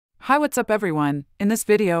Hi, what's up everyone? In this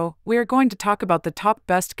video, we are going to talk about the top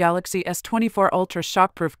best Galaxy S24 Ultra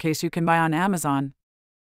shockproof case you can buy on Amazon.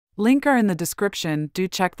 Link are in the description, do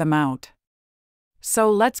check them out. So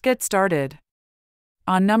let's get started.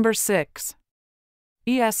 On number 6.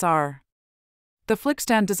 ESR. The flick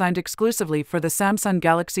stand designed exclusively for the Samsung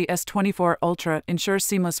Galaxy S24 Ultra ensures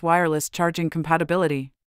seamless wireless charging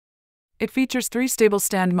compatibility. It features 3 stable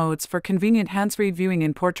stand modes for convenient hands-free viewing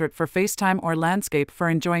in portrait for FaceTime or landscape for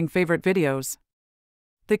enjoying favorite videos.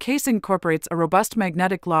 The case incorporates a robust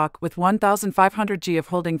magnetic lock with 1,500 G of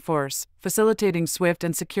holding force, facilitating swift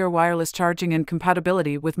and secure wireless charging and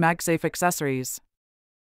compatibility with MagSafe accessories.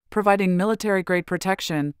 Providing military-grade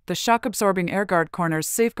protection, the shock-absorbing AirGuard corners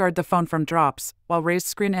safeguard the phone from drops, while raised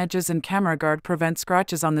screen edges and camera guard prevent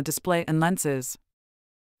scratches on the display and lenses.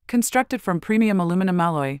 Constructed from premium aluminum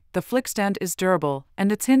alloy, the flick stand is durable,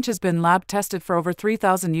 and its hinge has been lab-tested for over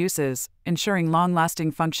 3,000 uses, ensuring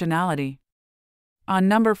long-lasting functionality. On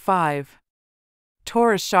number 5.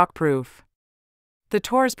 Taurus Shockproof. The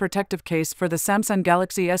Taurus protective case for the Samsung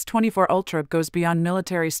Galaxy S24 Ultra goes beyond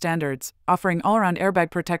military standards, offering all-around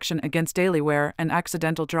airbag protection against daily wear and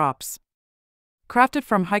accidental drops. Crafted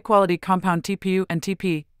from high-quality compound TPU and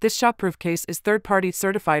TP, this shockproof case is third-party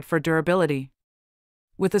certified for durability.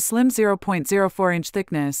 With a slim 0.04-inch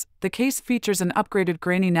thickness, the case features an upgraded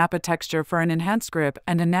grainy nappa texture for an enhanced grip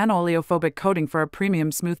and a nano-oleophobic coating for a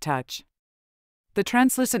premium smooth touch. The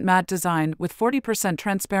translucent matte design with 40%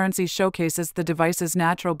 transparency showcases the device's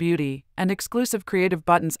natural beauty, and exclusive creative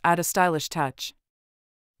buttons add a stylish touch.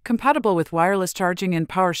 Compatible with wireless charging and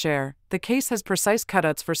power share, the case has precise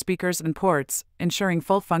cutouts for speakers and ports, ensuring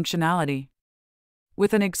full functionality.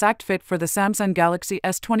 With an exact fit for the Samsung Galaxy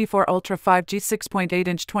S24 Ultra 5G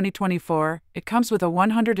 6.8-inch 2024, it comes with a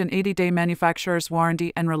 180-day manufacturer's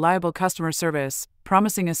warranty and reliable customer service,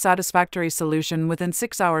 promising a satisfactory solution within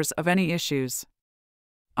 6 hours of any issues.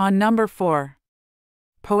 On number 4.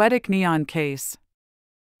 Poetic Neon Case.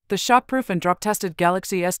 The shockproof and drop-tested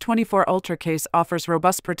Galaxy S24 Ultra case offers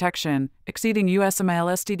robust protection, exceeding USMIL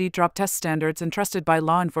STD drop test standards and trusted by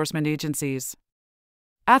law enforcement agencies.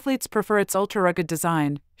 Athletes prefer its ultra-rugged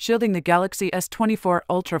design, shielding the Galaxy S24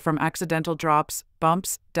 Ultra from accidental drops,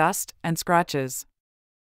 bumps, dust, and scratches.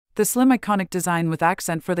 The slim iconic design with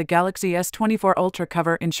accent for the Galaxy S24 Ultra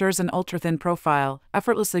cover ensures an ultra-thin profile,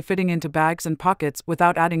 effortlessly fitting into bags and pockets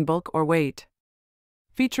without adding bulk or weight.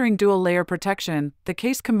 Featuring dual-layer protection, the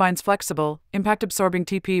case combines flexible, impact-absorbing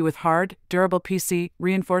TP with hard, durable PC,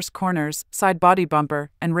 reinforced corners, side body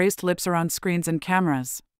bumper, and raised lips around screens and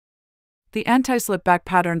cameras. The anti-slip back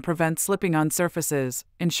pattern prevents slipping on surfaces,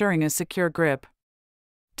 ensuring a secure grip.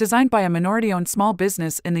 Designed by a minority-owned small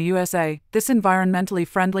business in the USA, this environmentally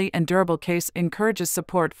friendly and durable case encourages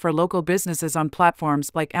support for local businesses on platforms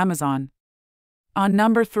like Amazon. On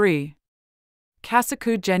number 3.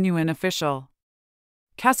 Kasaku Genuine Official.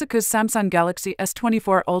 Kasaku's Samsung Galaxy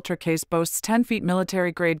S24 Ultra case boasts 10 feet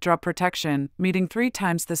military-grade drop protection, meeting 3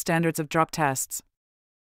 times the standards of drop tests.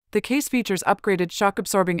 The case features upgraded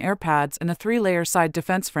shock-absorbing air pads and a 3-layer side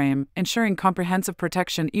defense frame, ensuring comprehensive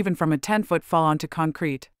protection even from a 10-foot fall onto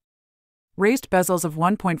concrete. Raised bezels of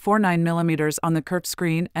 1.49 mm on the curved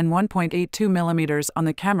screen and 1.82 mm on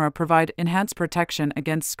the camera provide enhanced protection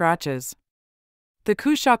against scratches. The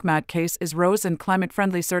Shock Matte case is rose and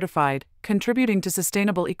climate-friendly certified, contributing to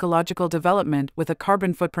sustainable ecological development with a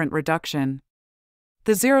carbon footprint reduction.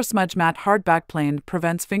 The Zero Smudge Matte hard backplane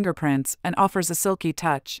prevents fingerprints and offers a silky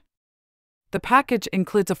touch. The package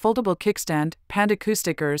includes a foldable kickstand, Panda Coup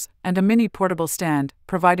stickers, and a mini portable stand,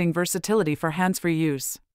 providing versatility for hands-free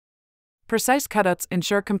use. Precise cutouts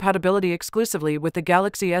ensure compatibility exclusively with the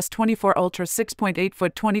Galaxy S24 Ultra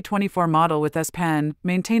 6.8-foot 2024 model with S Pen,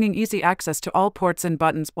 maintaining easy access to all ports and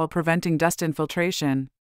buttons while preventing dust infiltration.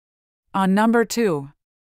 On number 2.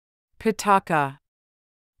 Pitaka.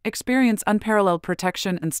 Experience unparalleled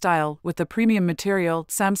protection and style with the premium material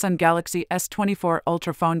Samsung Galaxy S24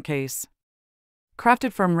 Ultra phone case.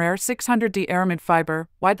 Crafted from rare 600D aramid fiber,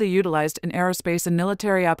 widely utilized in aerospace and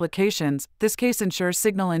military applications, this case ensures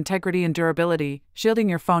signal integrity and durability, shielding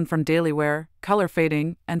your phone from daily wear, color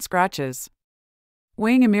fading, and scratches.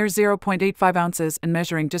 Weighing a mere 0.85 ounces and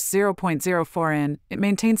measuring just 0.04 in, it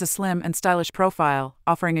maintains a slim and stylish profile,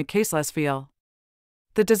 offering a caseless feel.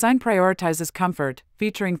 The design prioritizes comfort,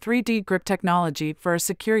 featuring 3D grip technology for a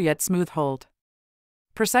secure yet smooth hold.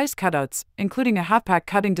 Precise cutouts, including a half-pack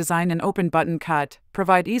cutting design and open button cut,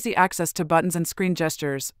 provide easy access to buttons and screen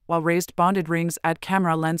gestures, while raised bonded rings add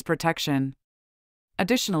camera lens protection.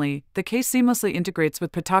 Additionally, the case seamlessly integrates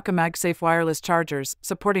with Pitaka MagSafe wireless chargers,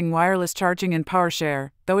 supporting wireless charging and power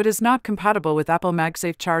share, though it is not compatible with Apple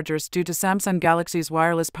MagSafe chargers due to Samsung Galaxy's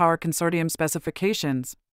Wireless Power Consortium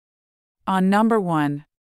specifications. On number 1.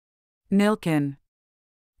 Nilkin.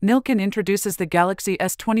 Nilkin introduces the Galaxy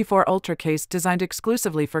S24 Ultra case designed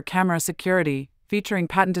exclusively for camera security, featuring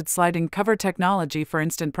patented sliding cover technology for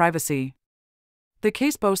instant privacy. The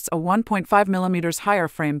case boasts a 1.5mm higher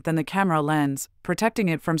frame than the camera lens, protecting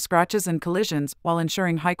it from scratches and collisions while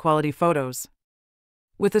ensuring high-quality photos.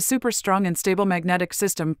 With a super strong and stable magnetic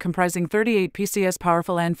system comprising 38 PCS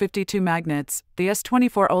powerful N52 magnets, the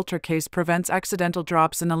S24 Ultra case prevents accidental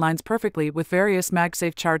drops and aligns perfectly with various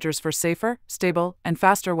MagSafe chargers for safer, stable, and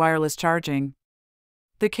faster wireless charging.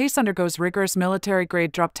 The case undergoes rigorous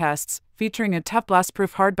military-grade drop tests, featuring a tough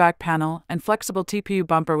blast-proof hardback panel and flexible TPU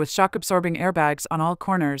bumper with shock-absorbing airbags on all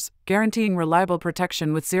corners, guaranteeing reliable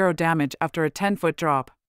protection with zero damage after a 10-foot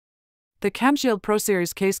drop. The CamShield Pro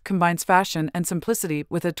Series case combines fashion and simplicity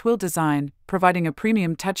with a twill design, providing a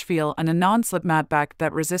premium touch feel and a non-slip matte back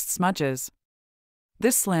that resists smudges.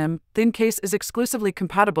 This slim, thin case is exclusively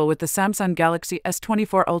compatible with the Samsung Galaxy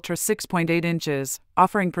S24 Ultra 6.8 inches,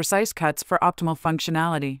 offering precise cuts for optimal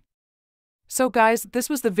functionality. So guys, this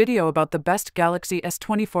was the video about the best Galaxy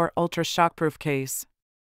S24 Ultra shockproof case.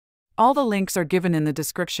 All the links are given in the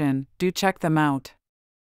description, do check them out.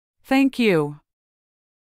 Thank you.